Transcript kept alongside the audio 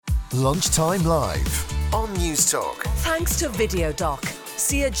Lunchtime Live on News Talk. Thanks to VideoDoc.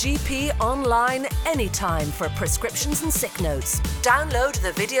 See a GP online anytime for prescriptions and sick notes. Download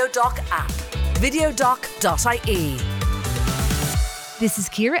the VideoDoc app. videodoc.ie. This is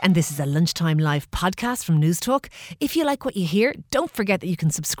Ciara and this is a Lunchtime Live podcast from News Talk. If you like what you hear, don't forget that you can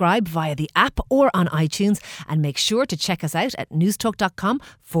subscribe via the app or on iTunes, and make sure to check us out at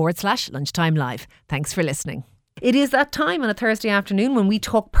newstalk.com/lunchtime live. Thanks for listening. It is that time on a Thursday afternoon when we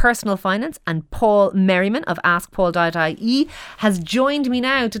talk personal finance, and Paul Merriman of AskPaul.ie has joined me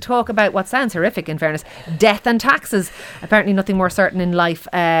now to talk about what sounds horrific, in fairness, death and taxes. Apparently nothing more certain in life.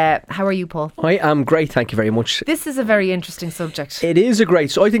 How are you, Paul? I am great, thank you very much. This is a very interesting subject. It is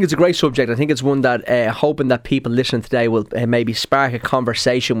I think it's a great subject. I think it's one that hoping that people listening today will maybe spark a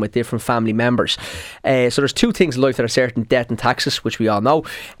conversation with different family members. So there's two things in life that are certain: death and taxes, which we all know.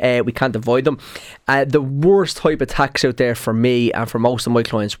 We can't avoid them. The worst type of tax out there for me and for most of my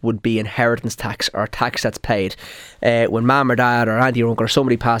clients would be inheritance tax, or tax that's paid when mum or dad or auntie or uncle or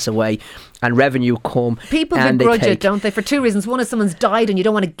somebody pass away and revenue come. People begrudge it, don't they, for two reasons. One is someone's died and you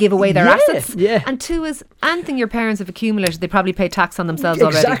don't want to give away their assets. Yeah. And two is anything your parents have accumulated, they probably pay tax on themselves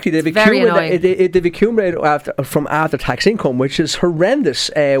already. Exactly. They've accumulated from after tax income, which is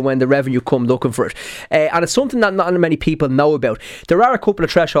horrendous when the revenue come looking for it. And it's something that not many people know about. There are a couple of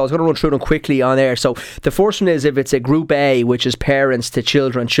thresholds. I'm going to run through them quickly on air. So the first one is if it's a Group A, which is parents to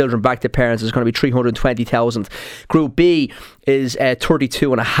children, children back to parents, it's going to be 320,000. Group B is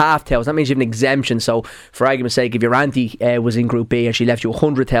 32,500. That means you have an exemption. So for argument's sake, if your auntie was in Group B and she left you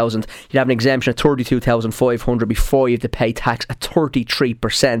 100,000, you'd have an exemption of 32,500 before you have to pay tax at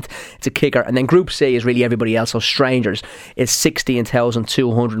 33%. It's a kicker. And then Group C is really everybody else, so strangers, is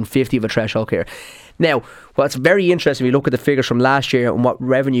 16,250 of a threshold here. Now, what's very interesting, we look at the figures from last year and what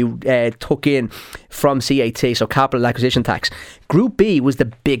revenue took in from CAT, so capital acquisition tax. Group B was the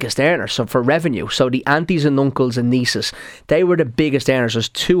biggest earner, so for revenue. So the aunties and uncles and nieces, they were the biggest earners. There's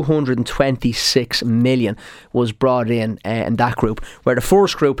 226 million was brought in that group, where the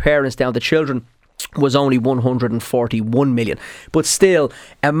first group, parents down to children, was only 141 million, but still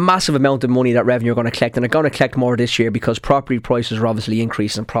a massive amount of money that revenue are going to collect, and they're going to collect more this year because property prices are obviously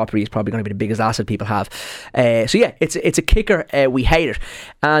increasing, and property is probably going to be the biggest asset people have. So yeah, it's a kicker. We hate it,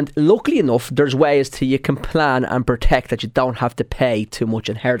 and luckily enough there's ways to you can plan and protect that you don't have to pay too much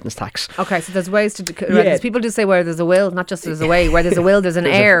inheritance tax. Okay, so there's ways to people do say where there's a will, not just there's a way, where there's a will there's an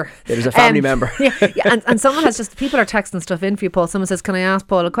heir. There's a family member. And someone has just, people are texting stuff in for you, Paul. Someone says, can I ask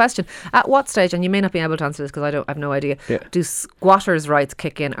Paul a question? At what stage, and you may not be able to answer this because I have no idea, do squatters' rights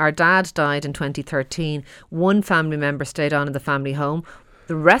kick in? Our dad died in 2013. One family member stayed on in the family home.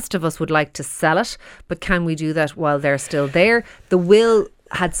 The rest of us would like to sell it, but can we do that while they're still there? The will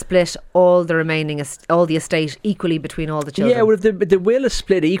had split all the estate equally between all the children. Yeah, well, if the will is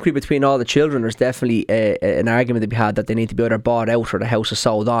split equally between all the children, there's definitely an argument to be had that they need to be either bought out or the house is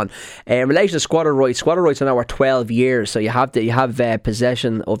sold on. In relation to squatter rights are now 12 years, so you have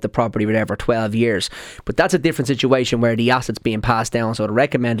possession of the property whatever 12 years. But that's a different situation where the asset's being passed down, so I'd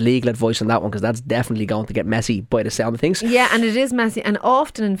recommend legal advice on that one, because that's definitely going to get messy by the sound of things. Yeah, and it is messy, and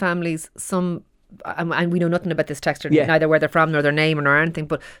often in families, and we know nothing about this texter, neither where they're from nor their name or anything,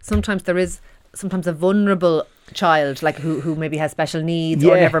 but sometimes there is a vulnerable child, like who maybe has special needs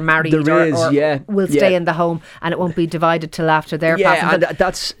or never married or will stay in the home, and it won't be divided till after their passing.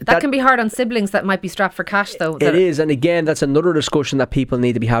 And that can be hard on siblings that might be strapped for cash, though. It is, and again, that's another discussion that people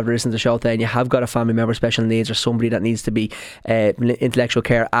need to be having to listen to the show today. And you have got a family member with special needs, or somebody that needs to be intellectual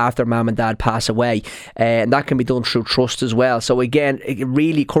care after mum and dad pass away, and that can be done through trust as well. So again, it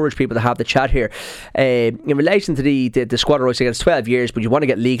really encourage people to have the chat here in relation to the squatter rights. Again, it's 12 years, but you want to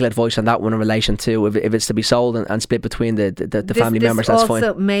get legal advice on that one in relation to if it's to be sold and split between the family members. That's fine. This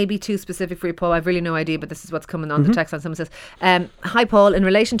also may be too specific for you, Paul. I've really no idea, but this is what's coming on the text. And someone says, hi Paul, in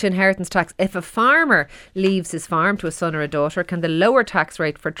relation to inheritance tax, if a farmer leaves his farm to a son or a daughter, can the lower tax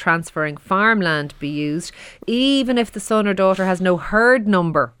rate for transferring farmland be used, even if the son or daughter has no herd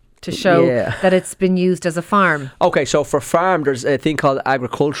number to show that it's been used as a farm? Okay, so for farm, there's a thing called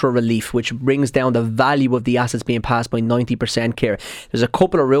agricultural relief, which brings down the value of the assets being passed by 90%, Ciara. There's a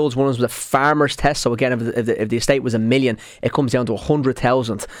couple of rules. One is the farmer's test. So again, if the estate was $1 million, it comes down to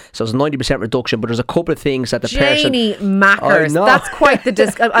 100,000. So it's a 90% reduction. But there's a couple of things that the Janie Mackers, that's quite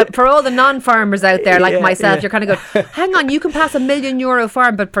the for all the non-farmers out there like myself, you're kind of going, hang on, you can pass €1 million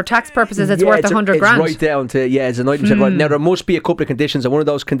farm, but for tax purposes it's worth 100 grand. It's right down to, it's a 90% right. Now there must be a couple of conditions, and one of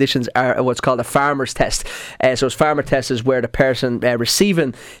those conditions situations are what's called a farmer's test. So a farmer test is where the person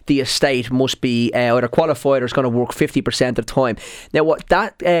receiving the estate must be either qualified or is going to work 50% of the time. Now, what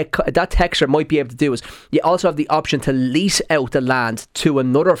that texter might be able to do is you also have the option to lease out the land to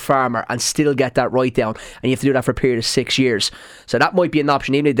another farmer and still get that write down, and you have to do that for a period of 6 years. So that might be an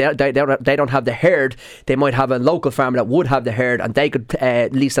option. Even if they don't have the herd, they might have a local farmer that would have the herd, and they could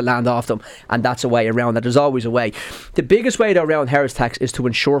lease the land off them, and that's a way around that. There's always a way. The biggest way to around inheritance tax is to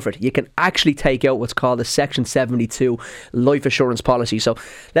insure for it. You can actually take out what's called a Section 72 life assurance policy. So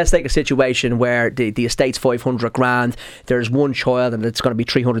let's take a situation where the estate's 500 grand, there's one child and it's going to be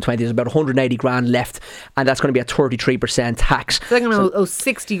 320, there's about 180 grand left, and that's going to be a 33% tax. So they're going to owe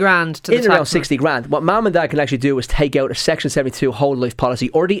 60 grand to the tax. Around 60 grand. What mum and dad can actually do is take out a Section 72 whole life policy,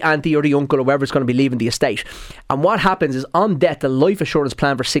 or the auntie or the uncle or whoever's going to be leaving the estate. And what happens is on death, the life assurance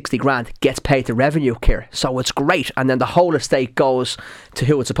plan for 60 grand gets paid to revenue, Ciara. So it's great. And then the whole estate goes to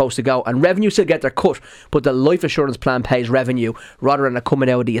who it's supposed to go. And revenue still get their cut, but the life assurance plan pays revenue rather than it coming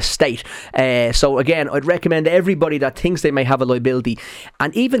out of the estate. So again, I'd recommend everybody that thinks they may have a liability,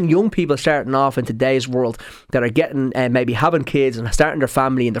 and even young people starting off in today's world that are getting maybe having kids and starting their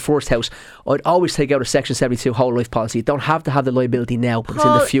family in their first house, I'd always take out a Section 72 whole life policy. You don't have to have the liability now, but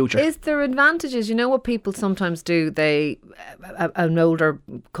Paul, it's in the future. Is there advantages? You know what people sometimes do? They an older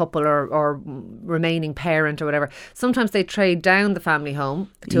couple or remaining parent or whatever, sometimes they trade down the family home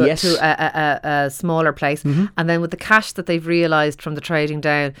to a smaller place, and then with the cash that they've realised from the trading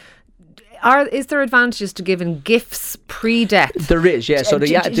down, is there advantages to giving gifts pre-death? There is, yeah. So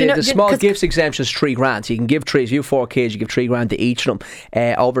the small gifts exemption is 3 grand. So you can give three. If you have 4 kids, you give 3 grand to each of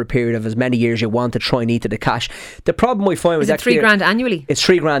them over a period of as many years you want to try and eat to the cash. The problem we find with that, 3 grand annually? It's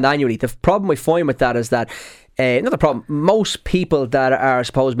 3 grand annually. The problem we find with that is that another problem, most people that are, I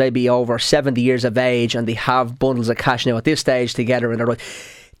suppose, maybe over 70 years of age and they have bundles of cash now at this stage together in their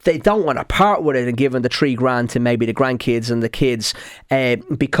life, they don't want to part with it and giving the 3 grand to maybe the grandkids and the kids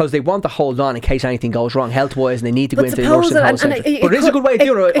because they want to hold on in case anything goes wrong health wise, and they need to go into the nursing home centre. But it is a good way to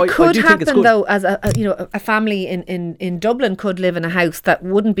do it. It could happen, think it's good. Though, as a family in Dublin could live in a house that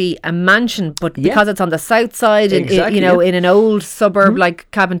wouldn't be a mansion, but because it's on the south side, in an old suburb like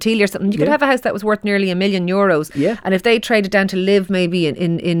Cabinteely or something, you could have a house that was worth nearly €1 million. Yeah. And if they traded down to live maybe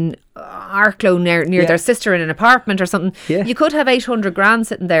in Arklow near their sister in an apartment or something, you could have 800 grand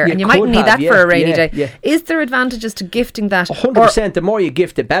sitting there, and you might need that for a rainy day. Yeah. Is there advantages to gifting that? 100%. The more you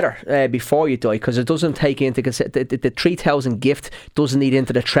gift, the better before you die, because it doesn't take into consideration the 3,000 gift doesn't eat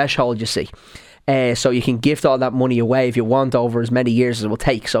into the threshold, you see. So you can gift all that money away if you want over as many years as it will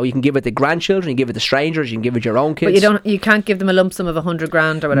take. So you can give it to grandchildren, you can give it to strangers, you can give it to your own kids. But you can't give them a lump sum of 100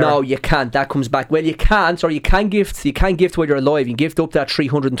 grand or whatever. No, you can't. That comes back. Well, you can't, or you can gift. You can gift while you're alive. You can gift up to that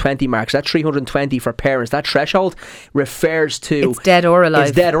 320 marks. That 320 for parents. That threshold refers to it's dead or alive.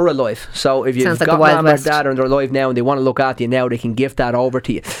 It's dead or alive. So if you've got mom or dad and they're alive now and they want to look after you now, they can gift that over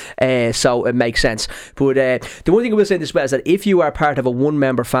to you. So it makes sense. But the one thing I will say this way is that if you are part of a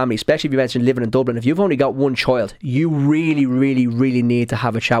one-member family, especially if you mentioned living in Dublin, if you've only got one child, you really, really, really need to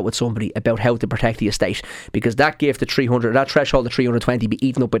have a chat with somebody about how to protect the estate, because that gift of 300, that threshold of 320 be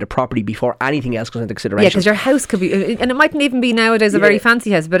eaten up by the property before anything else goes into consideration. Yeah, because your house could be, and it mightn't even be nowadays a very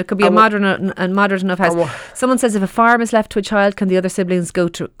fancy house, but it could be a moderate enough house. Someone says if a farm is left to a child, can the other siblings go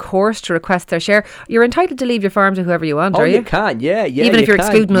to court to request their share? You're entitled to leave your farm to whoever you want, are you? You can, even if you're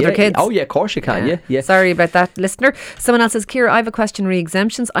excluding other kids. Oh yeah, of course you can. Yeah. Sorry about that, listener. Someone else says, Ciara, I have a question re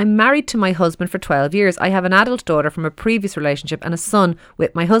exemptions. I'm married to my husband for 12 years. I have an adult daughter from a previous relationship and a son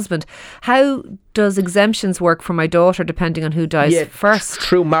with my husband. How does exemptions work for my daughter depending on who dies first?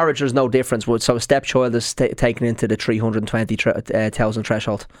 Through marriage there's no difference. So a stepchild is taken into the 320,000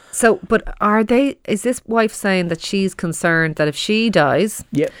 threshold. So, but is this wife saying that she's concerned that if she dies,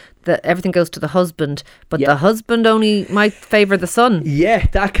 that everything goes to the husband, but the husband only might favour the son? Yeah,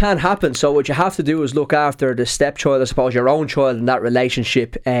 that can happen. So what you have to do is look after the stepchild, I suppose, your own child in that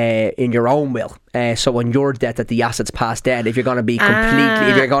relationship in your own will. So on your death, that the assets pass down. If you're going to be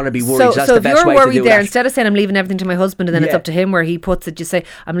if you're going to be worried, that's the best way to do it. So if you're worried there, instead of saying I'm leaving everything to my husband and then it's up to him where he puts it, you say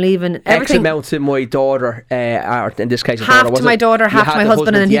I'm leaving everything. X amount to my daughter, or in this case, half to my daughter, half to my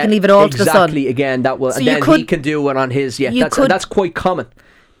husband, and then he can leave it all to the son. Exactly. Again, that will, and then he can do it on his. Yeah, that's quite common.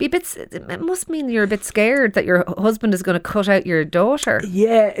 It must mean you're a bit scared that your husband is going to cut out your daughter.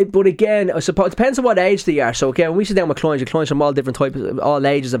 Yeah, but again, I suppose it depends on what age they are. So again, when we sit down with clients from all different types, all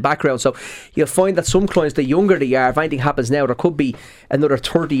ages and backgrounds. So you'll find that some clients, the younger they are, if anything happens now, there could be another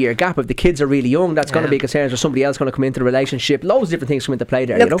 30-year gap. If the kids are really young, that's going to be a concern. There's somebody else going to come into the relationship. Loads of different things come into play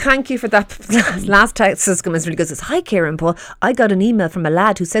there. Look, thank you for that. Last text has come in really good. Says, hi Ciara and Paul, I got an email from a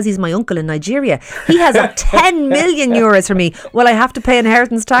lad who says he's my uncle in Nigeria. He has €10 million for me. Well, I have to pay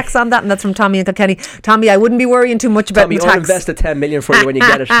inheritance tax on that, and that's from Tommy and Kilkenny. Tommy, I wouldn't be worrying too much about Tommy, the tax. I'll invest the 10 million for you when you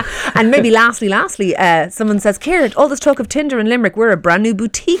get it. And maybe lastly, someone says, Ciarán, all this talk of Tinder in Limerick, we're a brand new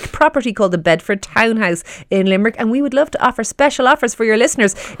boutique property called the Bedford Townhouse in Limerick, and we would love to offer special offers for your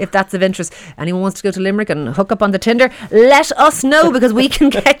listeners if that's of interest. Anyone wants to go to Limerick and hook up on the Tinder, let us know, because we can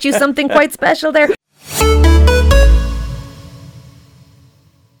get you something quite special there.